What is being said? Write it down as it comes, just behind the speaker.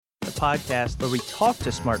podcast where we talk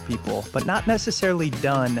to smart people, but not necessarily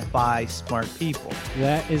done by smart people.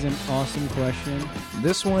 That is an awesome question.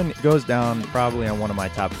 This one goes down probably on one of my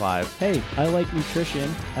top 5. Hey, I like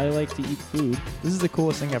nutrition. I like to eat food. This is the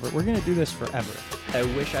coolest thing ever. We're going to do this forever. I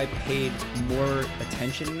wish I paid more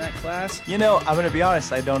attention in that class. You know, I'm going to be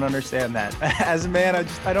honest, I don't understand that. As a man,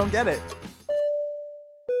 I don't get it.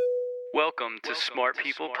 Welcome to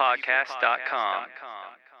smartpeoplepodcast.com.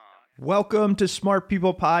 Welcome to Smart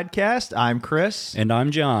People Podcast. I'm Chris. And I'm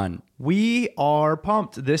John. We are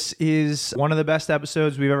pumped. This is one of the best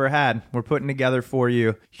episodes we've ever had. We're putting together for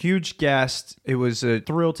you. Huge guest. It was a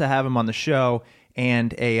thrill to have him on the show,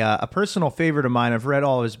 and a personal favorite of mine. I've read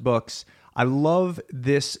all of his books. I love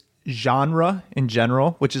this genre in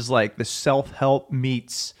general, which is like the self-help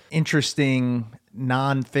meets interesting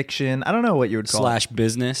nonfiction. I don't know what you would call it. /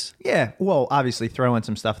 business. Yeah. Well, obviously throw in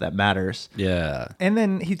some stuff that matters. Yeah. And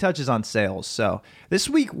then he touches on sales. So this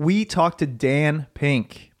week we talked to Dan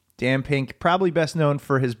Pink. Dan Pink, probably best known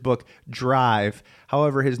for his book Drive.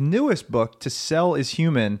 However, his newest book, To Sell is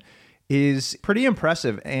Human, is pretty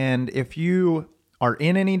impressive. And if you are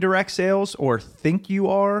in any direct sales or think you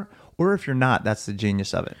are, or if you're not, that's the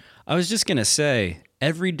genius of it. I was just going to say,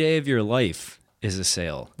 every day of your life is a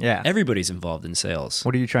sale. Yeah. Everybody's involved in sales.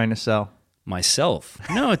 What are you trying to sell? Myself.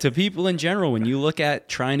 No, to people in general. When you look at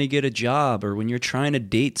trying to get a job or when you're trying to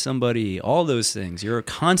date somebody, all those things, you're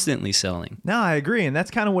constantly selling. No, I agree. And that's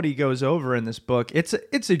kind of what he goes over in this book. It's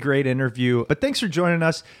a great interview. But thanks for joining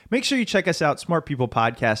us. Make sure you check us out,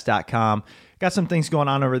 smartpeoplepodcast.com. Got some things going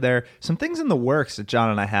on over there. Some things in the works that John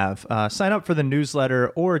and I have. Sign up for the newsletter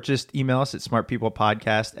or just email us at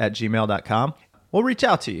smartpeoplepodcast@gmail.com. We'll reach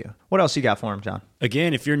out to you. What else you got for him, John?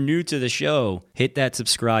 Again, if you're new to the show, hit that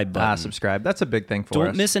subscribe button. Subscribe. That's a big thing for us.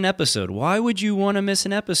 Don't miss an episode. Why would you want to miss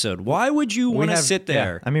an episode? Why would you want to sit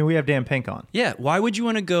there? Yeah. I mean, we have Dan Pink on. Yeah. Why would you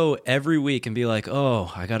want to go every week and be like,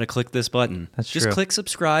 oh, I got to click this button? That's Just true. click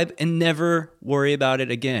subscribe and never worry about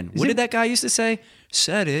it again. What did that guy used to say?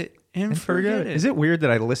 Set it and forget it. Is it weird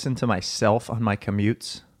that I listen to myself on my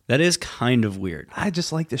commutes? That is kind of weird. I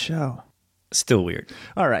just like the show. Still weird.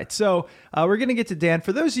 All right, so we're going to get to Dan.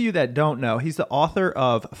 For those of you that don't know, he's the author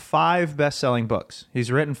of 5 best-selling books.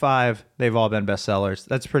 He's written 5. They've all been bestsellers.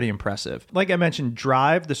 That's pretty impressive. Like I mentioned,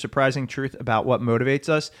 Drive, The Surprising Truth About What Motivates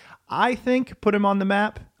Us, I think put him on the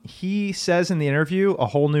map. He says in the interview, A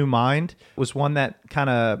Whole New Mind was one that kind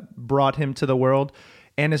of brought him to the world.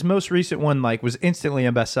 And his most recent one was instantly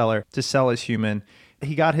a bestseller, To Sell is Human.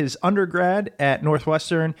 He got his undergrad at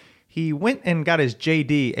Northwestern. He went and got his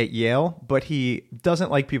JD at Yale, but he doesn't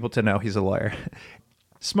like people to know he's a lawyer.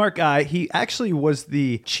 Smart guy. He actually was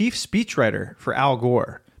the chief speechwriter for Al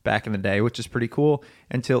Gore back in the day, which is pretty cool,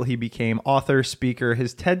 until he became author, speaker.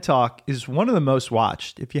 His TED Talk is one of the most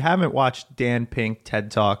watched. If you haven't watched Dan Pink TED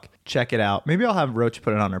Talk, check it out. Maybe I'll have Roach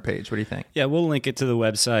put it on our page. What do you think? Yeah, we'll link it to the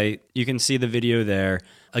website. You can see the video there.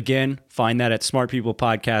 Again, find that at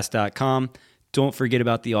smartpeoplepodcast.com. Don't forget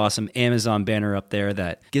about the awesome Amazon banner up there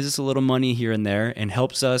that gives us a little money here and there and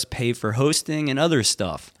helps us pay for hosting and other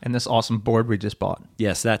stuff. And this awesome board we just bought.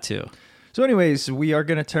 Yes, that too. So anyways, we are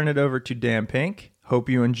going to turn it over to Dan Pink. Hope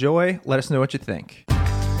you enjoy. Let us know what you think.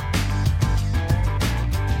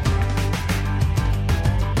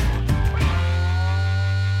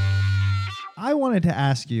 I wanted to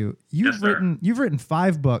ask you, you've written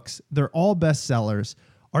 5 books. They're all bestsellers.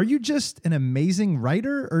 Are you just an amazing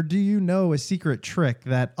writer, or do you know a secret trick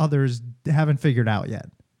that others haven't figured out yet?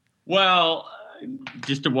 Well,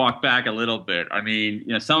 just to walk back a little bit, I mean,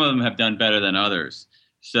 some of them have done better than others.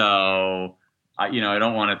 So, I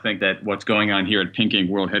don't want to think that what's going on here at Pink Ink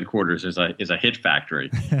World Headquarters is a hit factory.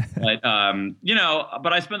 But,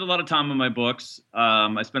 but I spend a lot of time on my books.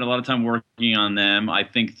 I spend a lot of time working on them. I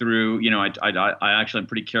think through, I actually am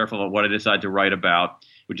pretty careful of what I decide to write about,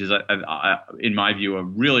 which is, in my view, a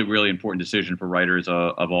really, really important decision for writers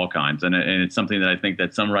of all kinds. And it's something that I think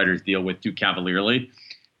that some writers deal with too cavalierly.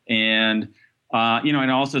 And, and I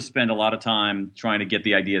also spend a lot of time trying to get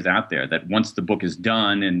the ideas out there, that once the book is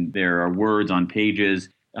done and there are words on pages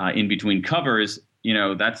in between covers,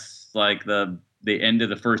 that's like the end of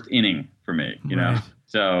the first inning for me, know.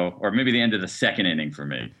 So, or maybe the end of the second inning for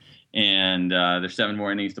me. And there's 7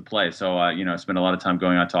 more innings to play. So, I spend a lot of time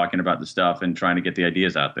going out talking about the stuff and trying to get the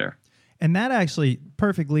ideas out there. And that actually,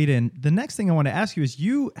 perfect lead in. The next thing I want to ask you is,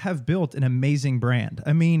 you have built an amazing brand.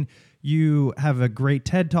 I mean, you have a great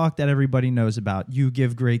TED Talk that everybody knows about. You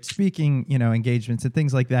give great speaking, engagements and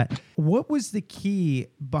things like that. What was the key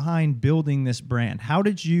behind building this brand? How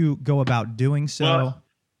did you go about doing so? Well,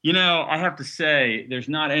 I have to say there's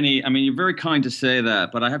not any, I mean, you're very kind to say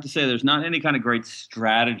that, but I have to say there's not any kind of great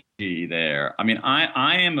strategy there. I mean,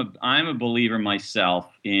 I'm a believer myself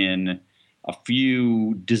in a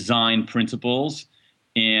few design principles,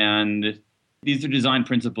 and these are design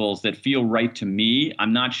principles that feel right to me.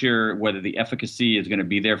 I'm not sure whether the efficacy is going to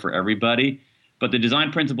be there for everybody, but the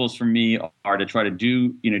design principles for me are to try to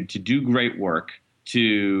do great work,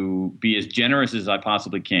 to be as generous as I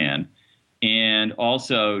possibly can, and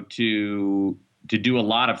also to do a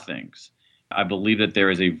lot of things. I believe that there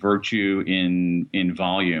is a virtue in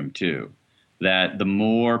volume too. That the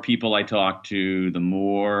more people I talk to, the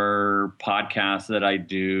more podcasts that I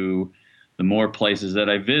do, the more places that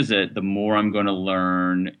I visit, the more I'm going to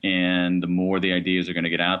learn, and the more the ideas are going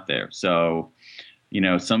to get out there. So,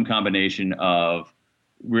 some combination of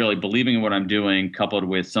really believing in what I'm doing, coupled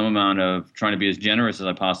with some amount of trying to be as generous as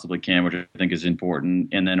I possibly can, which I think is important,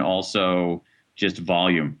 and then also just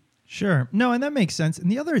volume. Sure. No, and that makes sense.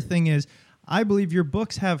 And the other thing is, I believe your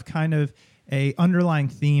books have kind of a underlying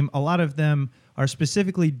theme. A lot of them are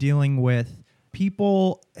specifically dealing with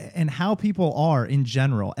people and how people are in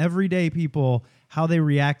general, everyday people, how they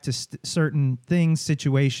react to certain things,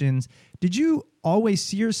 situations. Did you always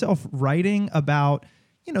see yourself writing about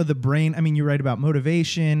the brain? I mean, you write about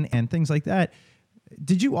motivation and things like that.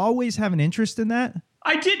 Did you always have an interest in that?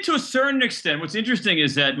 I did to a certain extent. What's interesting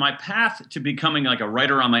is that my path to becoming like a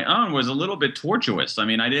writer on my own was a little bit tortuous. I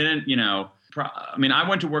mean, I didn't, I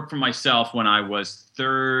went to work for myself when I was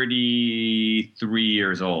 33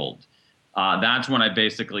 years old. That's when I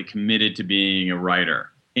basically committed to being a writer.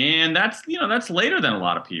 And that's later than a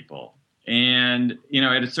lot of people. And,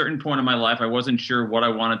 at a certain point in my life, I wasn't sure what I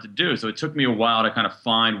wanted to do. So it took me a while to kind of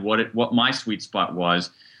find what my sweet spot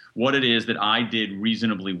was, what it is that I did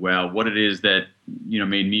reasonably well, what it is that,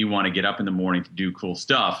 made me want to get up in the morning to do cool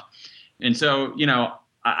stuff. And so,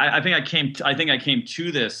 I think I came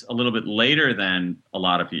to this a little bit later than a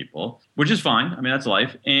lot of people, which is fine. I mean, that's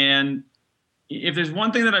life. And if there's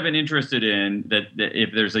one thing that I've been interested in, that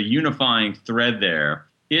if there's a unifying thread there,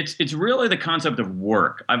 it's really the concept of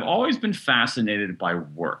work. I've always been fascinated by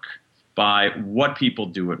work, by what people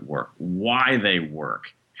do at work, why they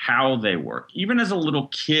work, how they work. Even as a little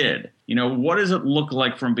kid, what does it look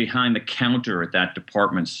like from behind the counter at that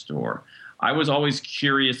department store? I was always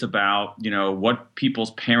curious about, what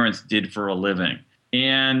people's parents did for a living.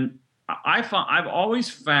 And I've always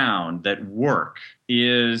found that work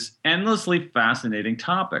is endlessly fascinating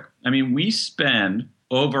topic. I mean, we spend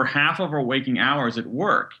over half of our waking hours at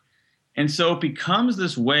work. And so it becomes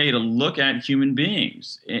this way to look at human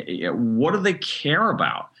beings. What do they care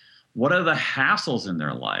about? What are the hassles in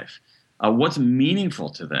their life? What's meaningful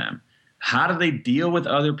to them? How do they deal with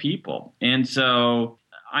other people? And so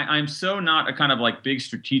I'm so not a kind of like big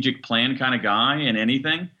strategic plan kind of guy in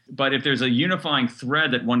anything. But if there's a unifying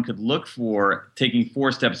thread that one could look for, taking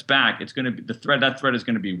 4 steps back, it's going to be that thread is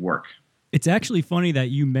going to be work. It's actually funny that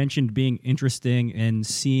you mentioned being interesting and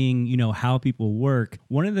seeing, how people work.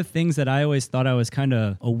 One of the things that I always thought I was kind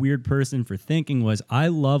of a weird person for thinking was I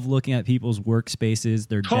love looking at people's workspaces,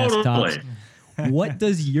 their desktops. What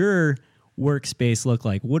does your workspace look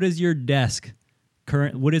like? What is your desk?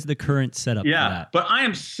 What is the current setup for that? But I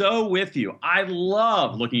am so with you. I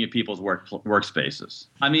love looking at people's workspaces.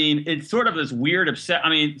 I mean, it's sort of this weird I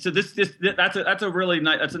mean, so that's a really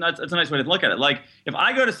nice that's a nice way to look at it. Like if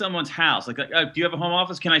I go to someone's house, like do you have a home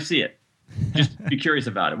office? Can I see it? Just be curious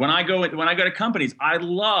about it. When I go to companies, I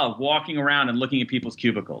love walking around and looking at people's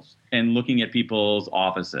cubicles and looking at people's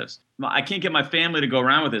offices. I can't get my family to go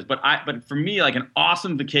around with this, but for me, like an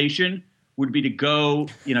awesome vacation would be to go,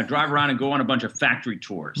 drive around and go on a bunch of factory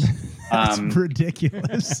tours. That's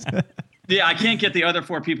ridiculous. Yeah, I can't get the other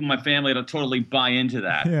 4 people in my family to totally buy into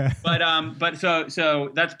that. Yeah. But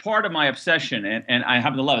so that's part of my obsession, and I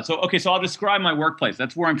happen to love it. So I'll describe my workplace.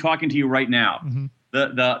 That's where I'm talking to you right now. Mm-hmm.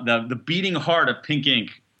 The beating heart of Pink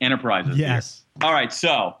Ink Enterprises. Yes. Here. All right.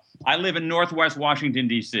 So I live in Northwest Washington,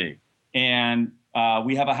 D.C., and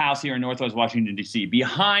we have a house here in Northwest Washington, D.C.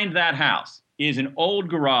 Behind that house is an old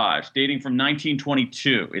garage dating from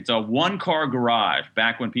 1922. It's a 1-car garage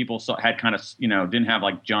back when people had kind of, didn't have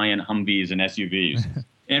like giant Humvees and SUVs.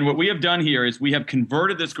 And what we have done here is we have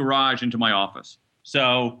converted this garage into my office.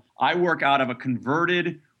 So I work out of a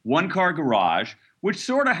converted 1-car garage, which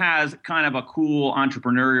sort of has kind of a cool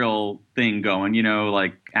entrepreneurial thing going,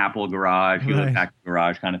 like Apple Garage, Hewlett Packard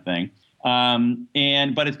Garage kind of thing.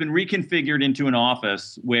 But it's been reconfigured into an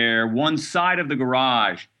office where one side of the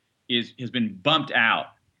garage has been bumped out,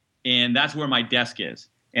 and that's where my desk is.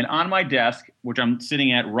 And on my desk, which I'm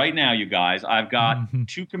sitting at right now, you guys, I've got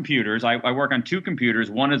two computers. I work on two computers.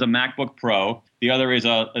 One is a MacBook Pro. The other is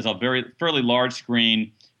a fairly large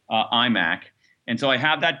screen iMac. And so I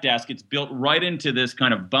have that desk. It's built right into this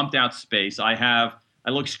kind of bumped out space. I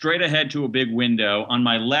look straight ahead to a big window. On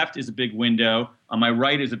my left is a big window. On my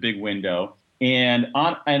right is a big window. And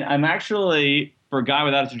I'm actually, for a guy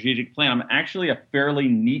without a strategic plan, I'm actually a fairly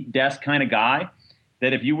neat desk kind of guy.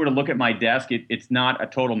 That if you were to look at my desk, it's not a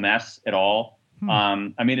total mess at all.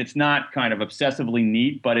 I mean, it's not kind of obsessively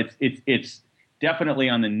neat, but it's definitely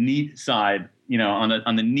on the neat side. You know,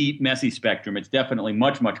 on the neat, messy spectrum, it's definitely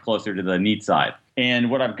much closer to the neat side. And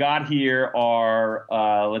what I've got here are,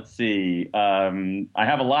 let's see, I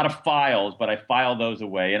have a lot of files, but I file those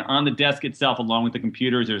away. And on the desk itself, along with the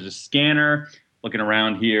computers, there's a scanner. Looking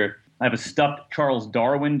around here, I have a stuffed Charles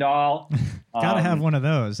Darwin doll. Gotta have one of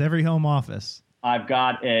those. Every home office. I've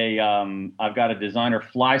got a designer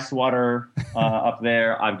fly swatter up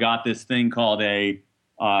there. I've got this thing called a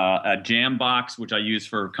jam box, which I use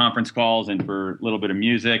for conference calls and for a little bit of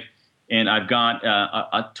music. And I've got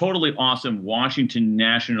a totally awesome Washington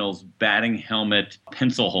Nationals batting helmet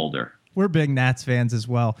pencil holder. We're big Nats fans as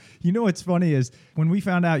well. You know what's funny is when we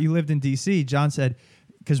found out you lived in D.C., John said,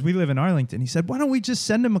 because we live in Arlington, he said, why don't we just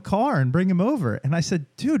send him a car and bring him over? And I said,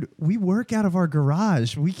 dude, we work out of our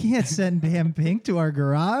garage. We can't send Dan Pink to our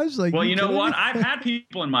garage. Like, well, you know what? I've had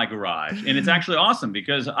people in my garage, and it's actually awesome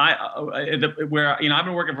because I've been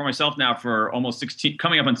working for myself now for almost 16,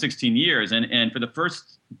 coming up on 16 years. And for the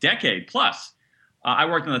first decade plus, I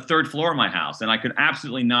worked on the third floor of my house, and I could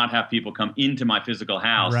absolutely not have people come into my physical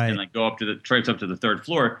house and like go traipse up to the third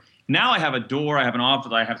floor. Now I have a door, I have an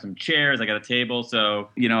office, I have some chairs, I got a table. So,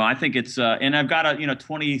 I think it's, and I've got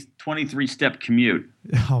a, 23 step commute.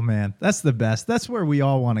 Oh man, that's the best. That's where we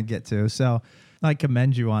all want to get to. So I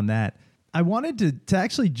commend you on that. I wanted to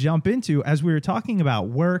actually jump into, as we were talking about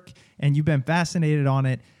work and you've been fascinated on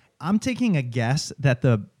it, I'm taking a guess that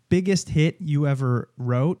the biggest hit you ever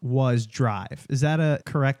wrote was Drive. Is that a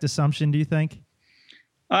correct assumption, do you think?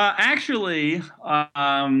 Actually,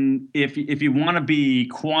 if you want to be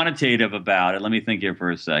quantitative about it, let me think here for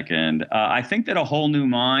a second. I think that A Whole New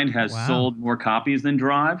Mind has sold more copies than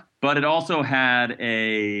Drive, but it also had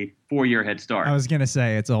a 4-year head start. I was going to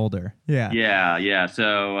say it's older. Yeah. Yeah.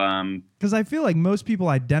 So, because I feel like most people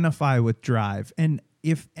identify with Drive, and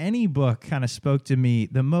if any book kind of spoke to me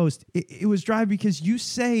the most, it was Drive, because you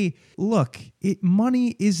say, look,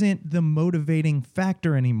 money isn't the motivating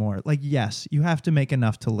factor anymore. Like, yes, you have to make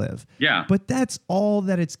enough to live. Yeah. But that's all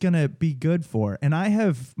that it's going to be good for. And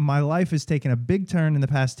my life has taken a big turn in the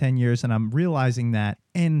past 10 years, and I'm realizing that.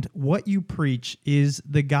 And what you preach is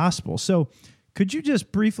the gospel. So could you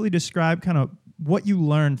just briefly describe kind of what you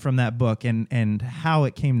learned from that book and how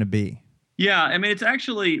it came to be? Yeah, I mean, it's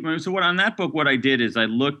actually, so on that book, what I did is I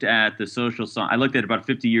looked at I looked at about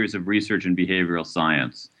 50 years of research in behavioral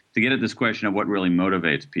science to get at this question of what really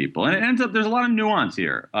motivates people. And it ends up, there's a lot of nuance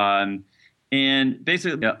here. And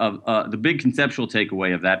basically, the big conceptual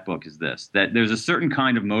takeaway of that book is this, that there's a certain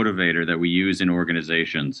kind of motivator that we use in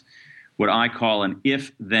organizations, what I call an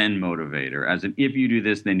if-then motivator, as in if you do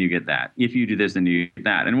this, then you get that. If you do this, then you get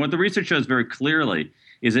that. And what the research shows very clearly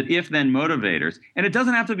is that if-then motivators, and it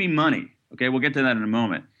doesn't have to be money, okay, we'll get to that in a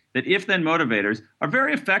moment, that if-then motivators are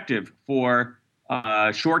very effective for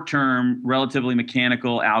short-term, relatively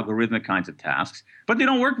mechanical, algorithmic kinds of tasks, but they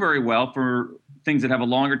don't work very well for things that have a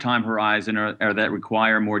longer time horizon or that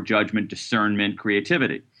require more judgment, discernment,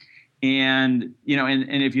 creativity. And,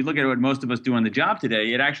 and if you look at what most of us do on the job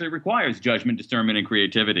today, it actually requires judgment, discernment, and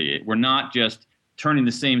creativity. We're not just turning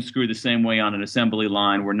the same screw the same way on an assembly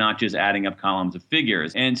line. We're not just adding up columns of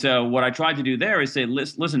figures. And so what I tried to do there is say,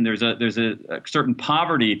 listen, there's a certain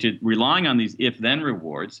poverty to relying on these if-then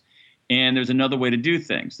rewards, and there's another way to do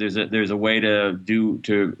things. There's a way to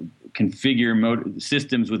configure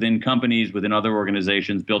systems within companies, within other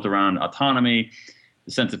organizations built around autonomy,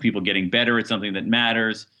 the sense of people getting better at something that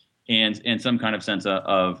matters, and some kind of sense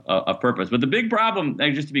of purpose. But the big problem,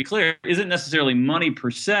 just to be clear, isn't necessarily money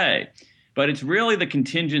per se, but it's really the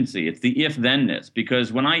contingency. It's the if-then-ness,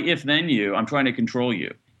 because when I if-then you, I'm trying to control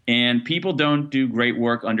you. And people don't do great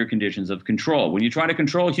work under conditions of control. When you try to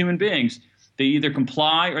control human beings, they either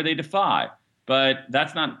comply or they defy. But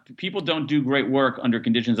people don't do great work under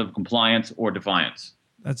conditions of compliance or defiance.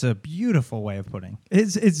 That's a beautiful way of putting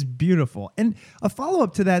it. It's beautiful. And a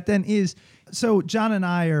follow-up to that then is, so John and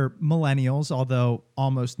I are millennials, although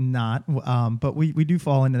almost not, but we do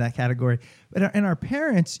fall into that category. And our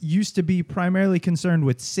parents used to be primarily concerned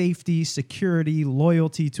with safety, security,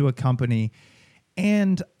 loyalty to a company.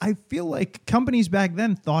 And I feel like companies back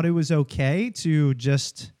then thought it was okay to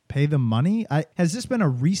just pay them money. Has this been a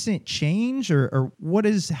recent change, or what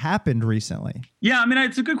has happened recently? Yeah, I mean,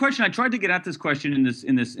 it's a good question. I tried to get at this question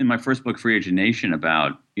in my first book, Free Agent Nation,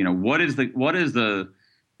 about, you know, what is the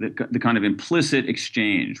kind of implicit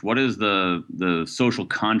exchange? What is the social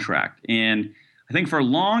contract? And I think for a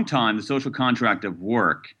long time, the social contract of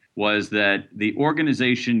work was that the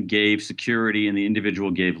organization gave security and the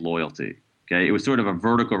individual gave loyalty. Okay, it was sort of a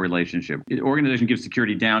vertical relationship. The organization gives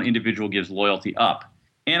security down, individual gives loyalty up.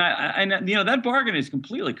 And you know, that bargain is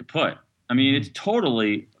completely kaput. I mean, it's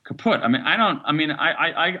totally kaput. I mean,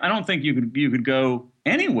 I don't think you could go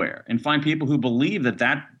anywhere and find people who believe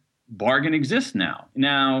that bargain exists now.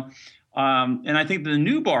 And I think the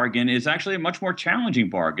new bargain is actually a much more challenging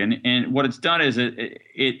bargain. And what it's done is it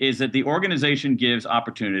is that the organization gives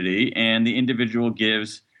opportunity and the individual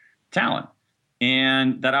gives talent.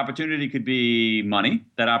 And that opportunity could be money.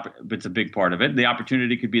 It's a big part of it. The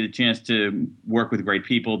opportunity could be the chance to work with great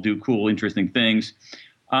people, do cool, interesting things.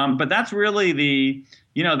 But that's really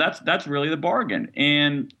that's really the bargain.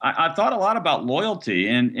 And I've thought a lot about loyalty,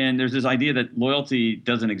 and there's this idea that loyalty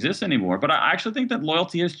doesn't exist anymore. But I actually think that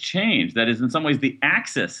loyalty has changed. That is, in some ways, the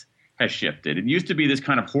axis has shifted. It used to be this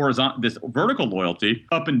kind of this vertical loyalty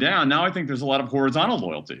up and down. Now I think there's a lot of horizontal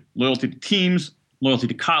loyalty to teams, loyalty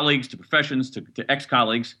to colleagues, to professions, to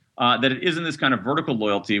ex-colleagues, that it isn't this kind of vertical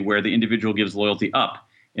loyalty where the individual gives loyalty up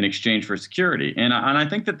in exchange for security. And I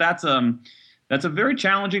think that's a very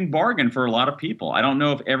challenging bargain for a lot of people. I don't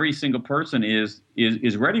know if every single person is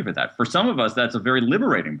ready for that. For some of us, that's a very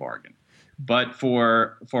liberating bargain. But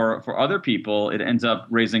for other people, it ends up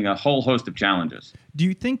raising a whole host of challenges. Do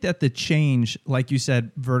you think that the change, like you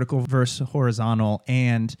said, vertical versus horizontal,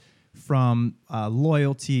 and from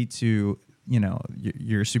loyalty to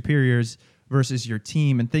your superiors versus your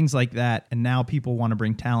team and things like that, and now people want to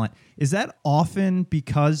bring talent, is that often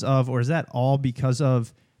because of, or is that all because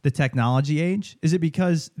of the technology age? Is it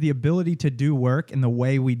because the ability to do work and the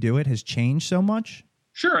way we do it has changed so much?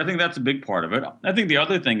 Sure, I think that's a big part of it. I think the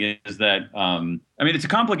other thing is that, it's a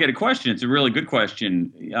complicated question. It's a really good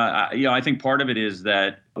question. I think part of it is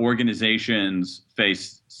that organizations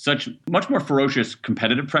face much more ferocious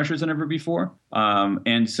competitive pressures than ever before.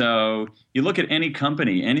 And so you look at any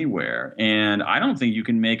company anywhere, and I don't think you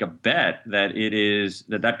can make a bet that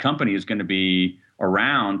that company is going to be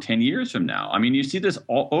around 10 years from now. I mean, you see this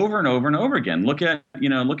all over and over and over again. Look at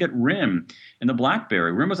RIM and the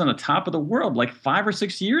BlackBerry. RIM was on the top of the world like 5 or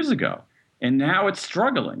 6 years ago, and now it's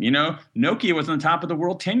struggling. Nokia was on the top of the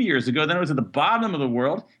world 10 years ago. Then it was at the bottom of the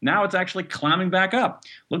world. Now it's actually climbing back up.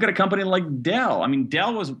 Look at a company like Dell. I mean,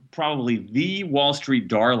 Dell was probably the Wall Street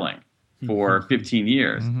darling for 15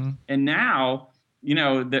 years. Mm-hmm. And now,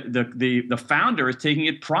 the founder is taking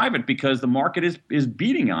it private because the market is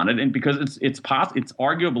beating on it, and because it's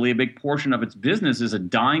arguably a big portion of its business is a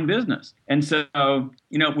dying business. And so,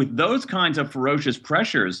 with those kinds of ferocious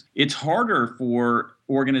pressures, it's harder for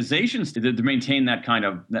organizations to maintain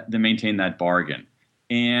that bargain.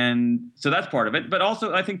 And so that's part of it. But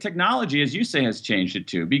also, I think technology, as you say, has changed it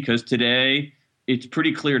too, because today it's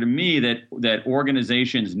pretty clear to me that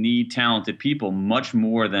organizations need talented people much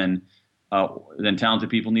more than talented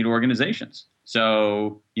people need organizations.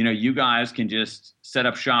 So, you guys can just set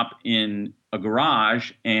up shop in a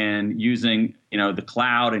garage and using, the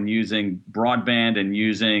cloud and using broadband and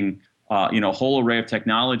using, a whole array of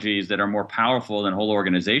technologies that are more powerful than whole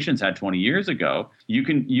organizations had 20 years ago. You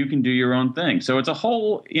can do your own thing. So it's a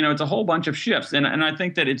whole bunch of shifts. And I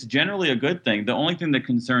think that it's generally a good thing. The only thing that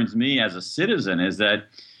concerns me as a citizen is that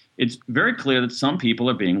it's very clear that some people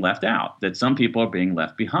are being left out, that some people are being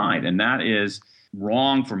left behind. And that is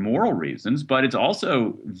wrong for moral reasons, but it's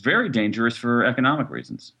also very dangerous for economic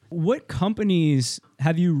reasons. What companies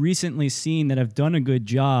have you recently seen that have done a good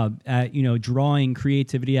job at, drawing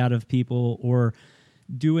creativity out of people, or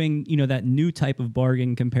doing, that new type of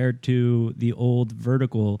bargain compared to the old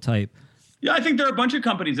vertical type? Yeah, I think there are a bunch of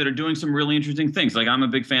companies that are doing some really interesting things. Like, I'm a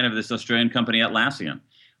big fan of this Australian company, Atlassian,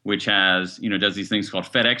 which has, does these things called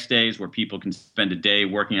FedEx days where people can spend a day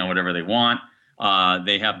working on whatever they want.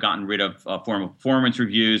 They have gotten rid of formal performance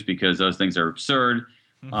reviews because those things are absurd.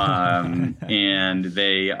 And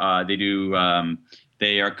they are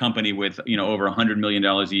a company with, over $100 million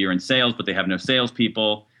a year in sales, but they have no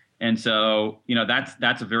salespeople. And so,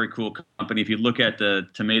 that's a very cool company. If you look at the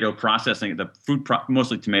tomato processing,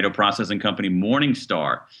 mostly tomato processing company,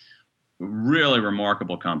 Morningstar, really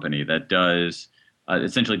remarkable company that does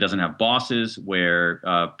essentially doesn't have bosses, where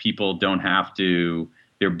people don't have to,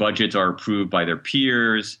 their budgets are approved by their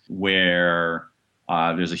peers, where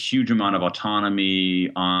There's a huge amount of autonomy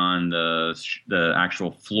on the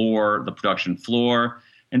actual floor, the production floor.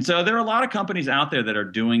 And so there are a lot of companies out there that are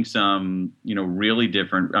doing some, really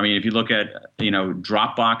different. I mean, if you look at,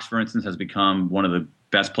 Dropbox, for instance, has become one of the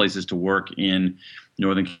best places to work in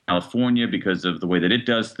Northern California because of the way that it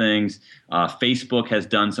does things. Facebook has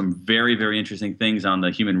done some very, very interesting things on the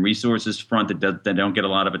human resources front that don't get a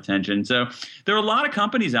lot of attention. So there are a lot of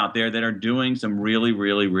companies out there that are doing some really,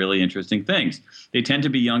 really, really interesting things. They tend to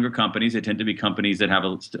be younger companies. They tend to be companies that have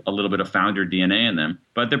a little bit of founder DNA in them.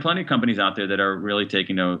 But there are plenty of companies out there that are really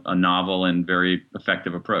taking a novel and very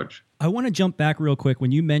effective approach. I want to jump back real quick.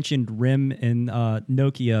 When you mentioned RIM and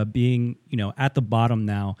Nokia being, at the bottom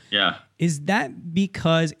now. Yeah. Is that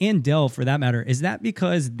because, and Dell for that matter, is that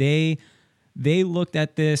because they looked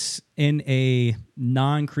at this in a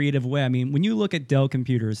non-creative way? I mean, when you look at Dell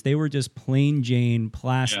computers, they were just plain Jane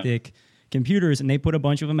plastic computers, and they put a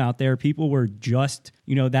bunch of them out there. People were just,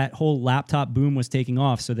 that whole laptop boom was taking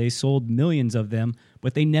off, so they sold millions of them,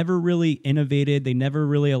 but they never really innovated. They never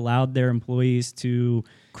really allowed their employees to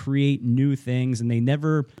create new things, and they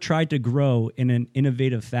never tried to grow in an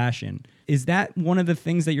innovative fashion. Is that one of the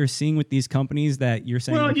things that you're seeing with these companies that you're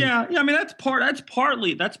saying? Well, yeah. I mean, that's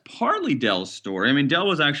partly Dell's story. I mean, Dell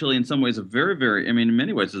was actually in some ways a very, very, in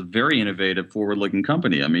many ways, a very innovative, forward-looking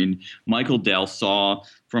company. I mean, Michael Dell saw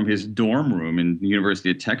from his dorm room in the University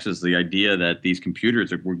of Texas the idea that these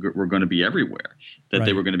computers were going to be everywhere, that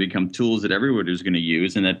they were going to become tools that everyone was going to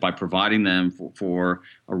use, and that by providing them for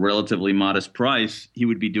a relatively modest price, he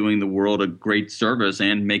would be doing the world a great service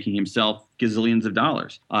and making himself gazillions of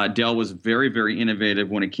dollars. Dell was very, very innovative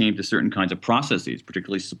when it came to certain kinds of processes,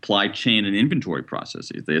 particularly supply chain and inventory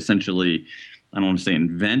processes. They essentially, I don't want to say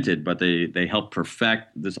invented, but they helped perfect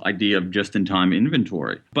this idea of just-in-time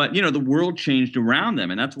inventory. But, the world changed around them,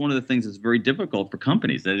 and that's one of the things that's very difficult for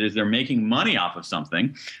companies. That is, they're making money off of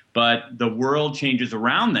something, but the world changes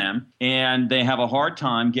around them, and they have a hard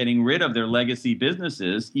time getting rid of their legacy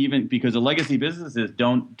businesses, even because the legacy businesses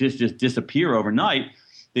don't just disappear overnight.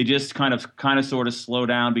 They just kind of sort of slow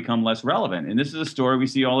down, become less relevant. And this is a story we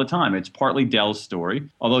see all the time. It's partly Dell's story,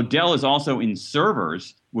 although Dell is also in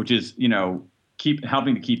servers, which is,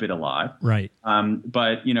 helping to keep it alive. Right.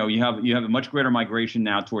 But you have a much greater migration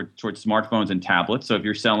now towards smartphones and tablets. So if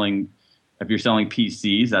you're selling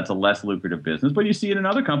PCs, that's a less lucrative business. But you see it in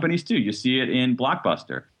other companies too. You see it in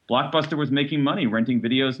Blockbuster. Blockbuster was making money renting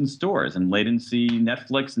videos in stores, and they didn't see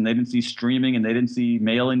Netflix, and they didn't see streaming, and they didn't see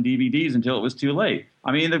mail-in DVDs until it was too late.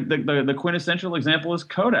 I mean, the quintessential example is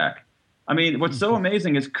Kodak. I mean, what's so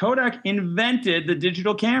amazing is Kodak invented the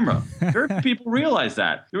digital camera. Very few people realize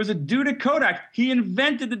that. There was a dude at Kodak. He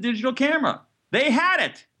invented the digital camera. They had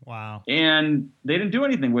it. Wow. And they didn't do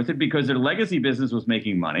anything with it because their legacy business was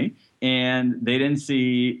making money, and they didn't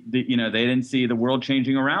see the world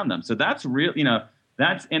changing around them. So that's real,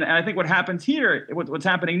 and I think what happens here, what's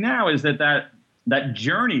happening now is that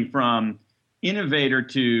journey from innovator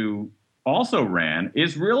to also ran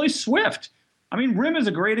is really swift. I mean, RIM is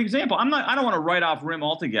a great example. I don't want to write off RIM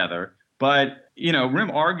altogether, but RIM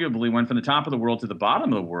arguably went from the top of the world to the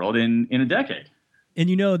bottom of the world in a decade. And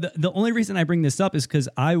the only reason I bring this up is because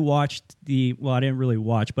I watched I didn't really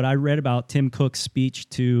watch, but I read about Tim Cook's speech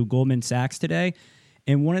to Goldman Sachs today.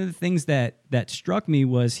 And one of the things that struck me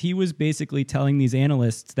was he was basically telling these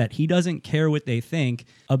analysts that he doesn't care what they think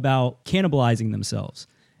about cannibalizing themselves.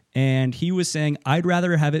 And he was saying, I'd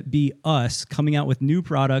rather have it be us coming out with new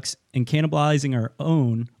products and cannibalizing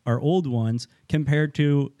our old ones, compared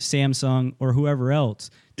to Samsung or whoever else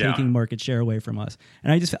taking market share away from us.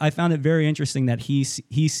 And I found it very interesting that he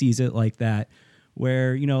sees it like that,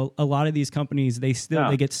 where, a lot of these companies, they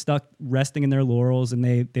get stuck resting in their laurels, and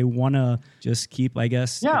they want to just keep, I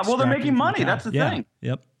guess. Yeah, well, they're making money. That's the thing.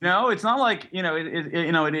 Yep. It's not like,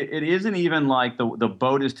 it isn't even like the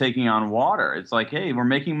boat is taking on water. It's like, hey, we're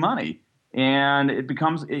making money. And it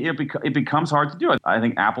becomes hard to do it. I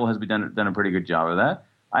think Apple has done a pretty good job of that.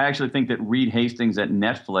 I actually think that Reed Hastings at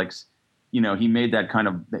Netflix, he made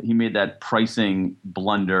that pricing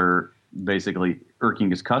blunder, basically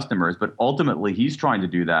irking his customers, but ultimately he's trying to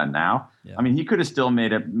do that now. Yeah. I mean, he could have still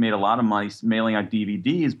made a lot of money mailing out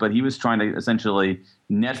DVDs, but he was trying to essentially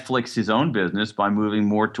Netflix his own business by moving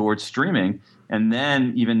more towards streaming, and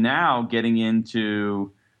then even now getting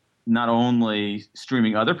into not only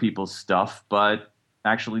streaming other people's stuff, but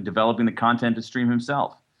actually developing the content to stream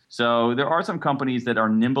himself. So there are some companies that are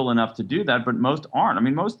nimble enough to do that, but most aren't. I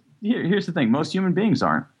mean, here's the thing, most human beings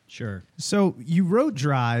aren't. Sure. So you wrote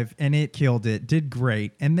Drive and it killed it, did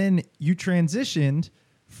great. And then you transitioned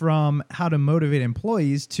from how to motivate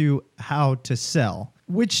employees to how to sell,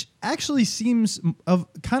 which actually seems of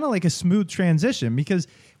kind of like a smooth transition, because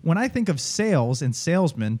when I think of sales and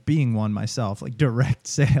salesmen, being one myself, like direct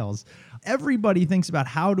sales, everybody thinks about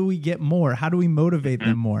how do we get more? How do we motivate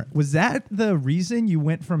them more? Was that the reason you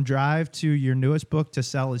went from Drive to your newest book, To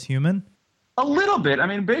Sell is Human? A little bit. I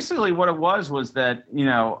mean, basically what it was that,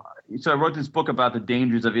 so I wrote this book about the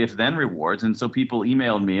dangers of if-then rewards. And so people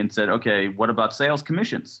emailed me and said, okay, what about sales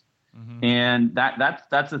commissions? Mm-hmm. And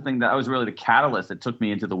that's the thing that was really the catalyst that took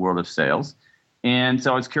me into the world of sales. And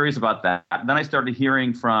so I was curious about that. Then I started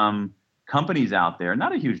hearing from companies out there,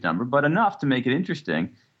 not a huge number, but enough to make it interesting,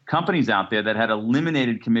 companies out there that had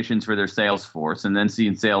eliminated commissions for their sales force and then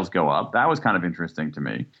seeing sales go up. That was kind of interesting to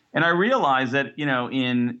me. And I realized that,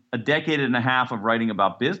 in a decade and a half of writing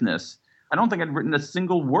about business, I don't think I'd written a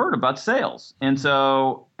single word about sales. And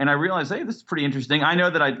I realized, hey, this is pretty interesting. I know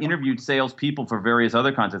that I've interviewed salespeople for various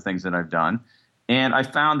other kinds of things that I've done. And I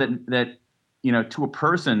found that to a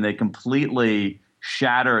person, they completely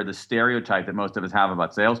shatter the stereotype that most of us have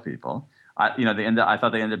about salespeople. I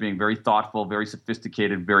thought they ended up being very thoughtful, very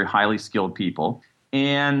sophisticated, very highly skilled people.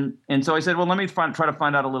 And so I said, well, let me try to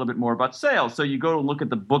find out a little bit more about sales. So you go to look at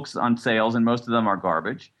the books on sales, and most of them are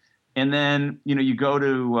garbage. And then, you go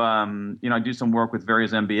to, I do some work with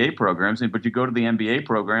various MBA programs, but you go to the MBA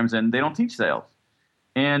programs and they don't teach sales.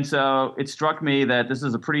 And so it struck me that this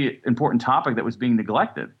is a pretty important topic that was being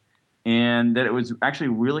neglected, and that it was actually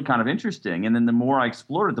really kind of interesting. And then the more I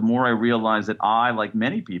explored it, the more I realized that I, like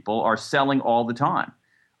many people, are selling all the time.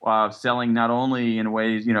 Selling not only in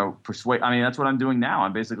ways, persuade. I mean, that's what I'm doing now.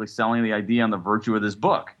 I'm basically selling the idea and the virtue of this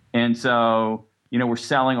book. And so, we're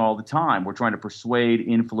selling all the time. We're trying to persuade,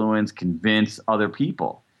 influence, convince other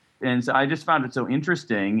people. And so I just found it so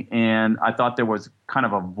interesting. And I thought there was kind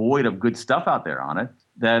of a void of good stuff out there on it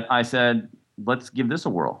that I said, let's give this a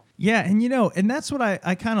whirl. Yeah. And, and that's what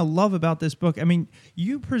I kind of love about this book. I mean,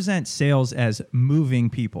 you present sales as moving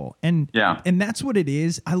people. And that's what it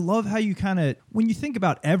is. I love how you when you think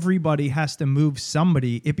about everybody has to move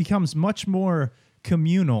somebody, it becomes much more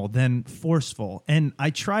communal than forceful. And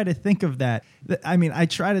I try to think of that. I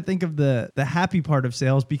try to think of the happy part of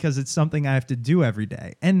sales because it's something I have to do every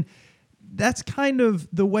day. And that's kind of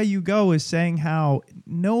the way you go, is saying how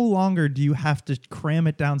no longer do you have to cram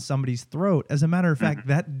it down somebody's throat. As a matter of fact,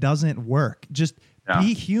 that doesn't work. Just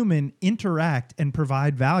be human, interact, and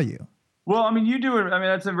provide value. Well, you do it.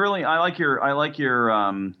 That's a really, I like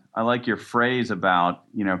your phrase about,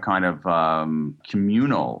 kind of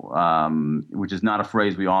communal, which is not a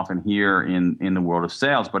phrase we often hear in the world of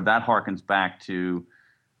sales, but that harkens back to,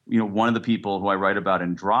 one of the people who I write about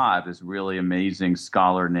in Drive, this really amazing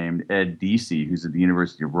scholar named Ed Deci, who's at the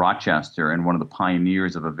University of Rochester and one of the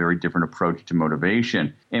pioneers of a very different approach to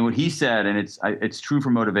motivation. And what he said, and it's true for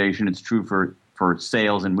motivation, it's true for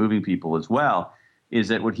sales and moving people as well, is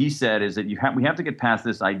that what he said is that we have to get past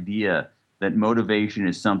this idea that motivation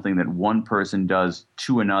is something that one person does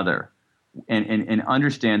to another, and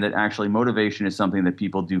understand that actually motivation is something that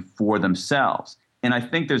people do for themselves. And I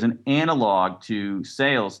think there's an analog to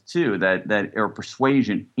sales too, that or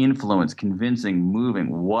persuasion, influence, convincing,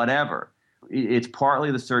 moving, whatever. It's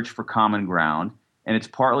partly the search for common ground, and it's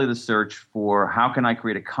partly the search for how can I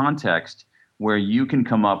create a context where you can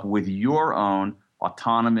come up with your own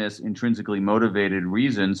autonomous, intrinsically motivated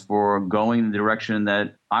reasons for going in the direction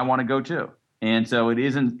that I want to go to. And so it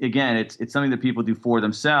isn't, again, it's something that people do for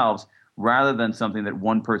themselves rather than something that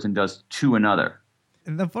one person does to another.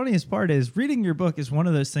 And the funniest part is reading your book is one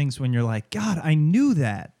of those things when you're like, God, I knew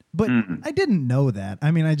that, but I didn't know that.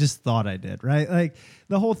 I just thought I did, right? Like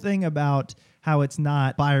the whole thing about how it's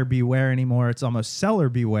not buyer beware anymore. It's almost seller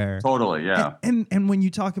beware. Totally, yeah. And when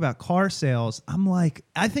you talk about car sales, I'm like,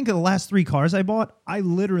 I think of the last 3 cars I bought, I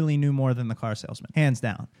literally knew more than the car salesman, hands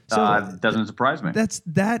down. So doesn't surprise me. That's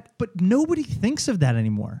that, but nobody thinks of that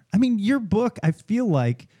anymore. Your book, I feel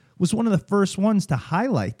like, was one of the first ones to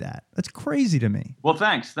highlight that. That's crazy to me. Well,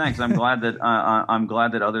 thanks. I'm glad that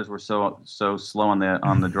others were so slow on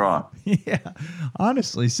the draw. Yeah,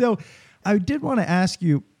 honestly. So, I did want to ask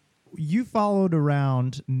you. You followed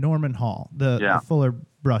around Norman Hall, the Fuller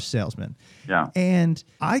Brush salesman. Yeah. And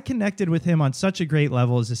I connected with him on such a great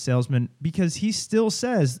level as a salesman because he still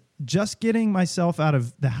says just getting myself out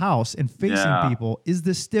of the house and facing people is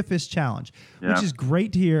the stiffest challenge, which is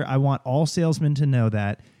great to hear. I want all salesmen to know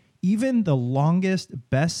that. Even the longest,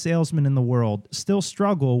 best salesmen in the world still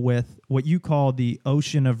struggle with what you call the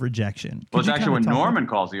ocean of rejection. Well, it's actually what Norman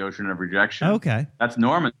calls the ocean of rejection. Okay. That's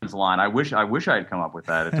Norman's line. I wish I had come up with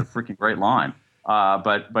that. It's a freaking great line.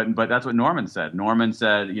 But that's what Norman said. Norman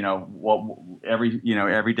said,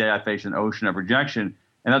 every day I face an ocean of rejection.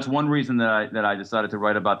 And that's one reason that I decided to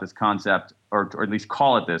write about this concept, or at least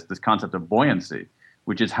call it this concept of buoyancy,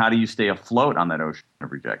 which is how do you stay afloat on that ocean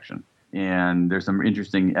of rejection? And there's some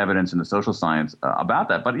interesting evidence in the social science about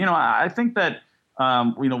that. But, I think that,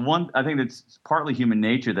 I think it's partly human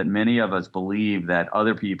nature that many of us believe that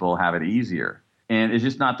other people have it easier. And it's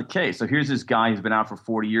just not the case. So here's this guy who's been out for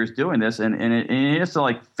 40 years doing this, and he has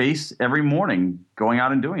to face every morning going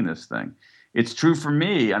out and doing this thing. It's true for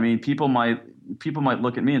me. I mean, people might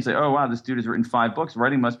look at me and say, "Oh, wow, this dude has written 5 books.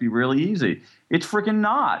 Writing must be really easy." It's freaking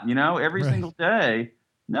not. Every single day.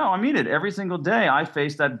 No, I mean it. Every single day, I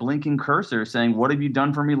face that blinking cursor saying, "What have you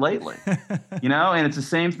done for me lately?" And it's the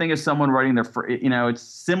same thing as someone writing their, it's a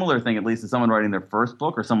similar thing at least as someone writing their first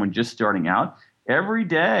book or someone just starting out. Every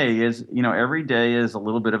day is a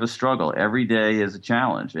little bit of a struggle. Every day is a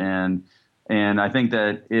challenge, and I think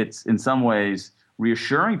that it's in some ways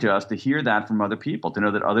reassuring to us to hear that from other people, to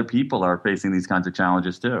know that other people are facing these kinds of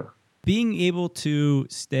challenges too. Being able to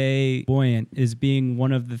stay buoyant is being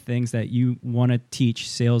one of the things that you want to teach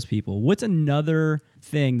salespeople. What's another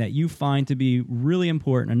thing that you find to be really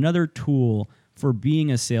important, another tool for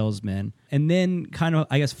being a salesman? And then kind of,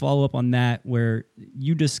 I guess, follow up on that where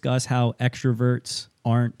you discuss how extroverts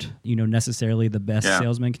aren't, necessarily the best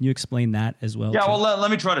salesmen. Can you explain that as well? Yeah, well, let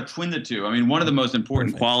me try to twin the two. I mean, one of the most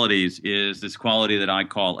important qualities is this quality that I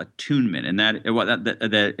call attunement, and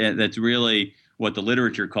that's really what the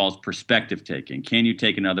literature calls perspective taking. Can you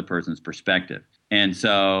take another person's perspective? And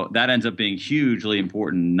so that ends up being hugely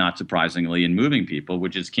important, not surprisingly, in moving people,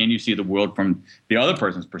 which is, can you see the world from the other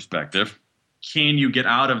person's perspective? Can you get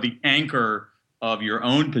out of the anchor of your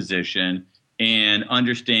own position and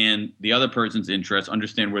understand the other person's interests,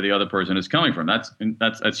 understand where the other person is coming from?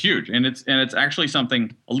 That's huge. And it's actually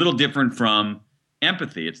something a little different from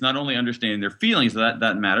empathy. It's not only understanding their feelings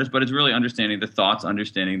that matters, but it's really understanding their thoughts,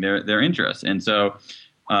 understanding their interests. And so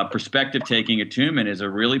perspective taking, attunement, is a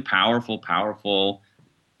really powerful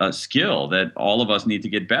skill that all of us need to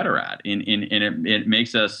get better at. And it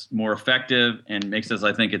makes us more effective and makes us,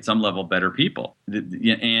 I think, at some level, better people.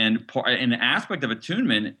 And an aspect of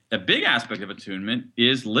attunement, a big aspect of attunement,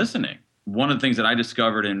 is listening. One of the things that I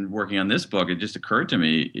discovered in working on this book, it just occurred to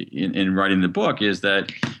me in writing the book, is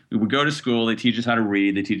that we go to school, they teach us how to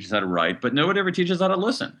read, they teach us how to write, but nobody ever teaches us how to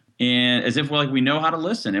listen. And as if we know how to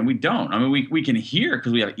listen, and we don't. I mean, we can hear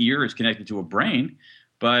because we have ears connected to a brain,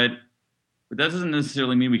 but that doesn't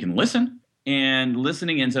necessarily mean we can listen. And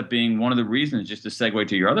listening ends up being one of the reasons, just to segue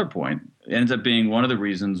to your other point, it ends up being one of the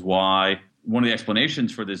reasons why, one of the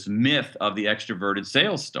explanations for this myth of the extroverted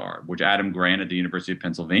sales star, which Adam Grant at the University of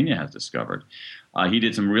Pennsylvania has discovered. He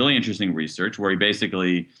did some really interesting research where he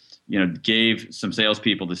basically gave some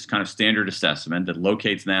salespeople this kind of standard assessment that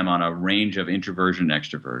locates them on a range of introversion and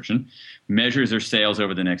extroversion, measures their sales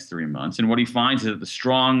over the next 3 months. And what he finds is that the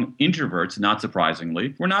strong introverts, not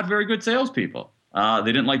surprisingly, were not very good salespeople.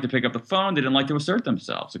 They didn't like to pick up the phone. They didn't like to assert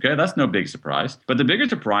themselves. Okay, that's no big surprise. But the bigger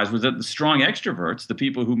surprise was that the strong extroverts, the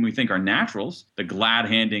people whom we think are naturals, the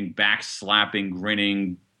glad-handing, back-slapping,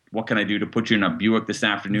 grinning, what can I do to put you in a Buick this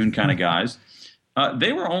afternoon kind of guys,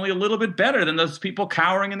 they were only a little bit better than those people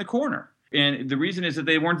cowering in the corner. And the reason is that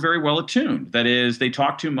they weren't very well attuned. That is, they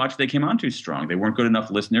talked too much, they came on too strong. They weren't good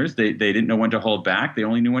enough listeners. They didn't know when to hold back. They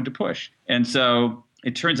only knew when to push. And so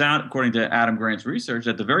it turns out, according to Adam Grant's research,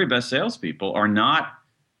 that the very best salespeople are not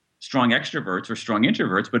strong extroverts or strong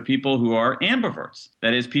introverts, but people who are ambiverts.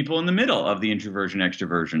 That is, people in the middle of the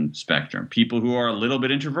introversion-extroversion spectrum. People who are a little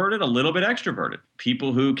bit introverted, a little bit extroverted.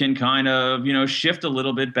 People who can kind of, shift a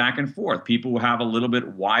little bit back and forth. People who have a little bit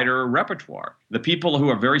wider repertoire. The people who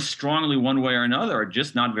are very strongly one way or another are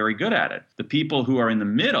just not very good at it. The people who are in the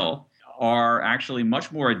middle are actually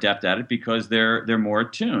much more adept at it because they're more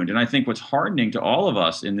attuned. And I think what's heartening to all of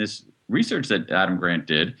us in this research that Adam Grant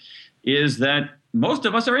did is that most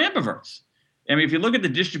of us are ambiverts. I mean, if you look at the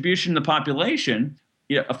distribution of the population,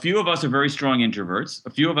 a few of us are very strong introverts, a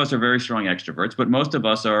few of us are very strong extroverts, but most of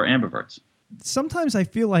us are ambiverts. Sometimes I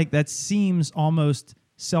feel like that seems almost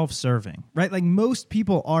self-serving, right? Like most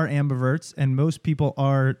people are ambiverts and most people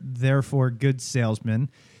are therefore good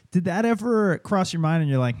salesmen. Did that ever cross your mind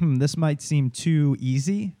and you're like, this might seem too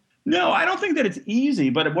easy? No, I don't think that it's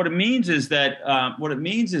easy, but what it means is that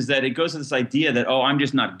it goes to this idea that, I'm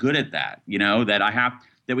just not good at that.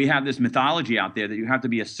 That we have this mythology out there that you have to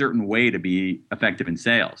be a certain way to be effective in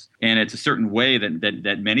sales. And it's a certain way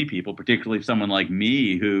that many people, particularly someone like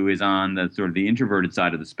me who is on the sort of the introverted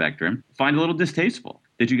side of the spectrum, find a little distasteful.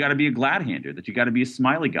 That you got to be a glad hander, that you got to be a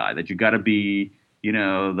smiley guy, that you got to be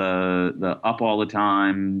the up all the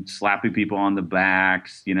time, slapping people on the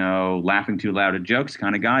backs, laughing too loud at jokes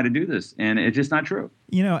kind of guy to do this. And it's just not true.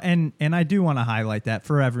 And I do want to highlight that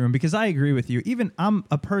for everyone, because I agree with you. Even I'm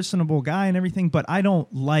a personable guy and everything, but I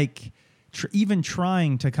don't like even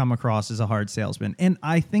trying to come across as a hard salesman. And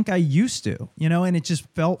I think I used to, and it just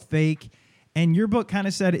felt fake. And your book kind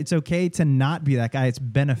of said it's okay to not be that guy. It's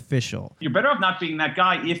beneficial. You're better off not being that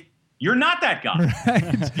guy if you're not that guy.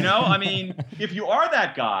 Right. If you are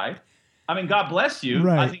that guy, God bless you.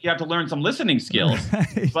 Right. I think you have to learn some listening skills.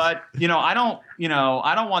 Right. But, I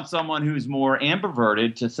don't want someone who's more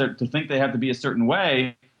ambiverted to think they have to be a certain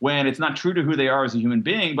way when it's not true to who they are as a human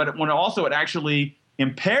being, but when also it actually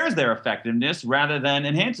impairs their effectiveness rather than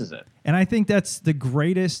enhances it. And I think that's the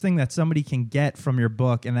greatest thing that somebody can get from your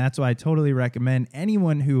book. And that's why I totally recommend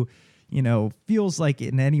anyone who, feels like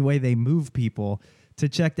in any way they move people to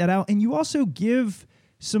check that out. And you also give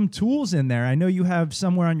some tools in there. I know you have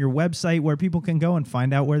somewhere on your website where people can go and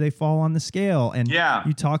find out where they fall on the scale. And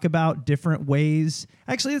you talk about different ways.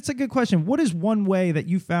 Actually, that's a good question. What is one way that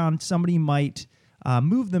you found somebody might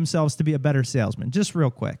move themselves to be a better salesman? Just real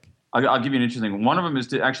quick. I'll give you an interesting one. One of them is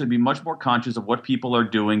to actually be much more conscious of what people are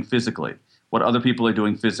doing physically, what other people are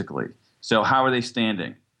doing physically. So how are they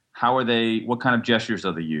standing? What kind of gestures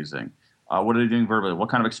are they using? What are they doing verbally? What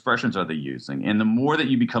kind of expressions are they using? And the more that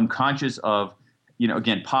you become conscious of,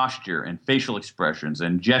 again, posture and facial expressions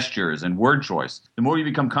and gestures and word choice, the more you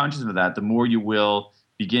become conscious of that, the more you will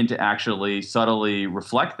begin to actually subtly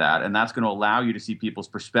reflect that. And that's going to allow you to see people's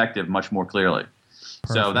perspective much more clearly.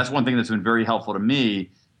 Perfect. So that's one thing that's been very helpful to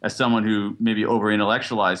me as someone who maybe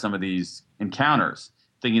over-intellectualized some of these encounters,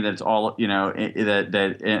 thinking that it's all,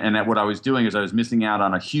 that what I was doing is I was missing out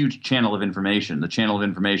on a huge channel of information, the channel of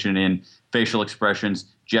information in facial expressions,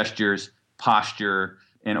 gestures, posture,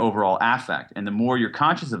 and overall affect. And the more you're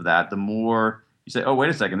conscious of that, the more you say, oh, wait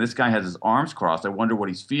a second, this guy has his arms crossed. I wonder what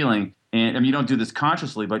he's feeling. And you don't do this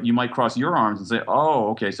consciously, but you might cross your arms and say, oh,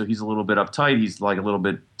 okay, so he's a little bit uptight. He's like a little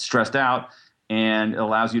bit stressed out. And it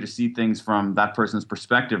allows you to see things from that person's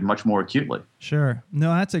perspective much more acutely. Sure.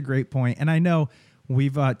 No, that's a great point. And I know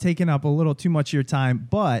we've taken up a little too much of your time,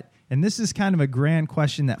 and this is kind of a grand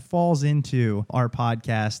question that falls into our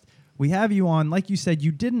podcast. We have you on, like you said,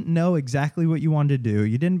 you didn't know exactly what you wanted to do.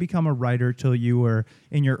 You didn't become a writer till you were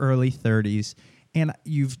in your early 30s. And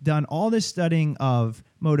you've done all this studying of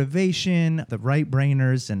motivation, the right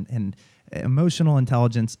brainers, and emotional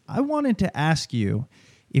intelligence. I wanted to ask you,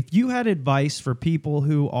 if you had advice for people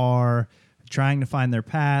who are trying to find their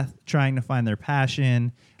path, trying to find their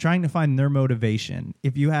passion, trying to find their motivation,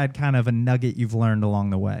 if you had kind of a nugget you've learned along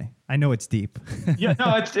the way. I know it's deep. Yeah,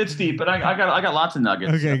 no, it's deep, but I got lots of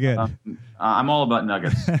nuggets. Okay, good. I'm all about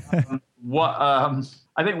nuggets.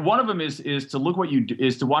 I think one of them is to look what you do,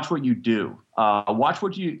 is to watch what you do. Watch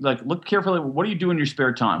what you like. Look carefully. What do you do in your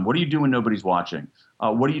spare time? What do you do when nobody's watching?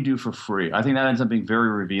 What do you do for free? I think that ends up being very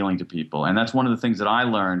revealing to people, and that's one of the things that I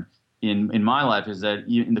learned in my life is that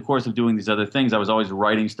in the course of doing these other things, I was always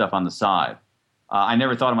writing stuff on the side. I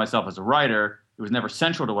never thought of myself as a writer. It was never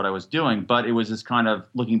central to what I was doing, but it was this kind of,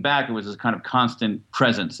 looking back, it was this kind of constant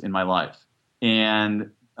presence in my life, and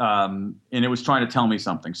it was trying to tell me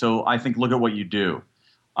something. So I think look at what you do.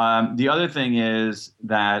 The other thing is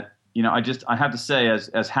that, I have to say, as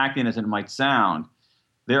hacky as it might sound,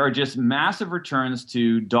 there are just massive returns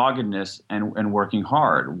to doggedness and working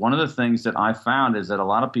hard. One of the things that I found is that a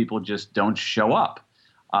lot of people just don't show up.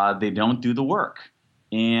 They don't do the work.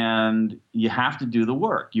 And you have to do the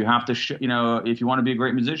work. You have to, if you want to be a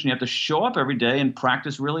great musician, you have to show up every day and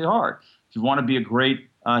practice really hard. If you want to be a great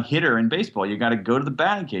hitter in baseball, you got to go to the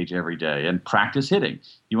batting cage every day and practice hitting.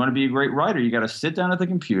 You want to be a great writer, you got to sit down at the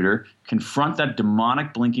computer, confront that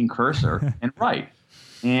demonic blinking cursor, and write.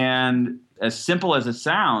 And as simple as it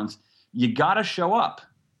sounds, you got to show up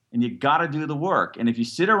and you got to do the work. And if you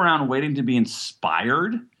sit around waiting to be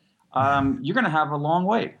inspired, you're going to have a long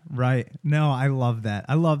wait. Right. No, I love that.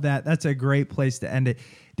 That's a great place to end it.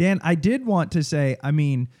 Dan, I did want to say,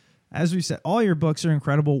 as we said, all your books are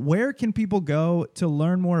incredible. Where can people go to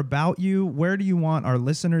learn more about you? Where do you want our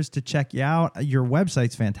listeners to check you out? Your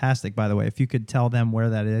website's fantastic, by the way, if you could tell them where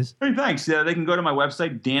that is. Hey, thanks. They can go to my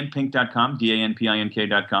website, danpink.com,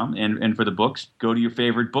 danpink.com. And for the books, go to your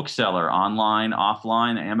favorite bookseller, online,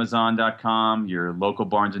 offline, amazon.com, your local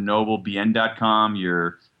Barnes & Noble, bn.com,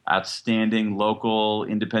 your outstanding local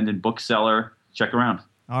independent bookseller. Check around.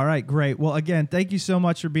 All right, great. Well, again, thank you so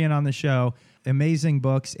much for being on the show. Amazing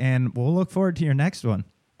books, and we'll look forward to your next one.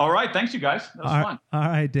 All right. Thanks, you guys. That was fun. All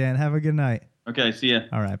right, Dan. Have a good night. Okay. See ya.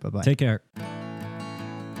 All right. Bye-bye. Take care.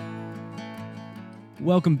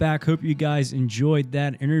 Welcome back. Hope you guys enjoyed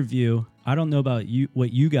that interview. I don't know about you,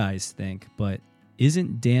 what you guys think, but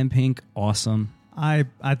isn't Dan Pink awesome? I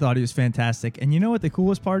thought he was fantastic. And you know what the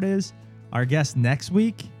coolest part is? Our guest next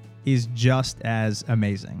week is just as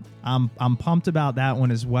amazing. I'm pumped about that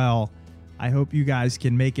one as well. I hope you guys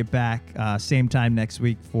can make it back same time next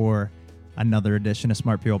week for another edition of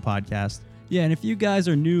Smart People Podcast. Yeah, and if you guys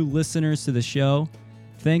are new listeners to the show,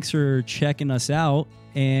 thanks for checking us out.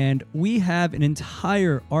 And we have an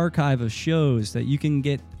entire archive of shows that you can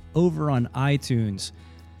get over on iTunes.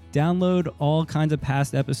 Download all kinds of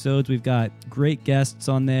past episodes. We've got great guests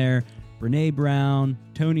on there. Brene Brown,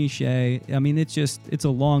 Tony Hsieh. I mean, it's a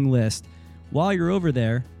long list. While you're over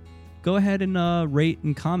there, go ahead and rate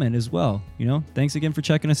and comment as well. Thanks again for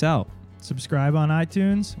checking us out. Subscribe on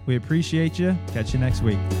iTunes. We appreciate you. Catch you next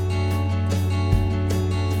week.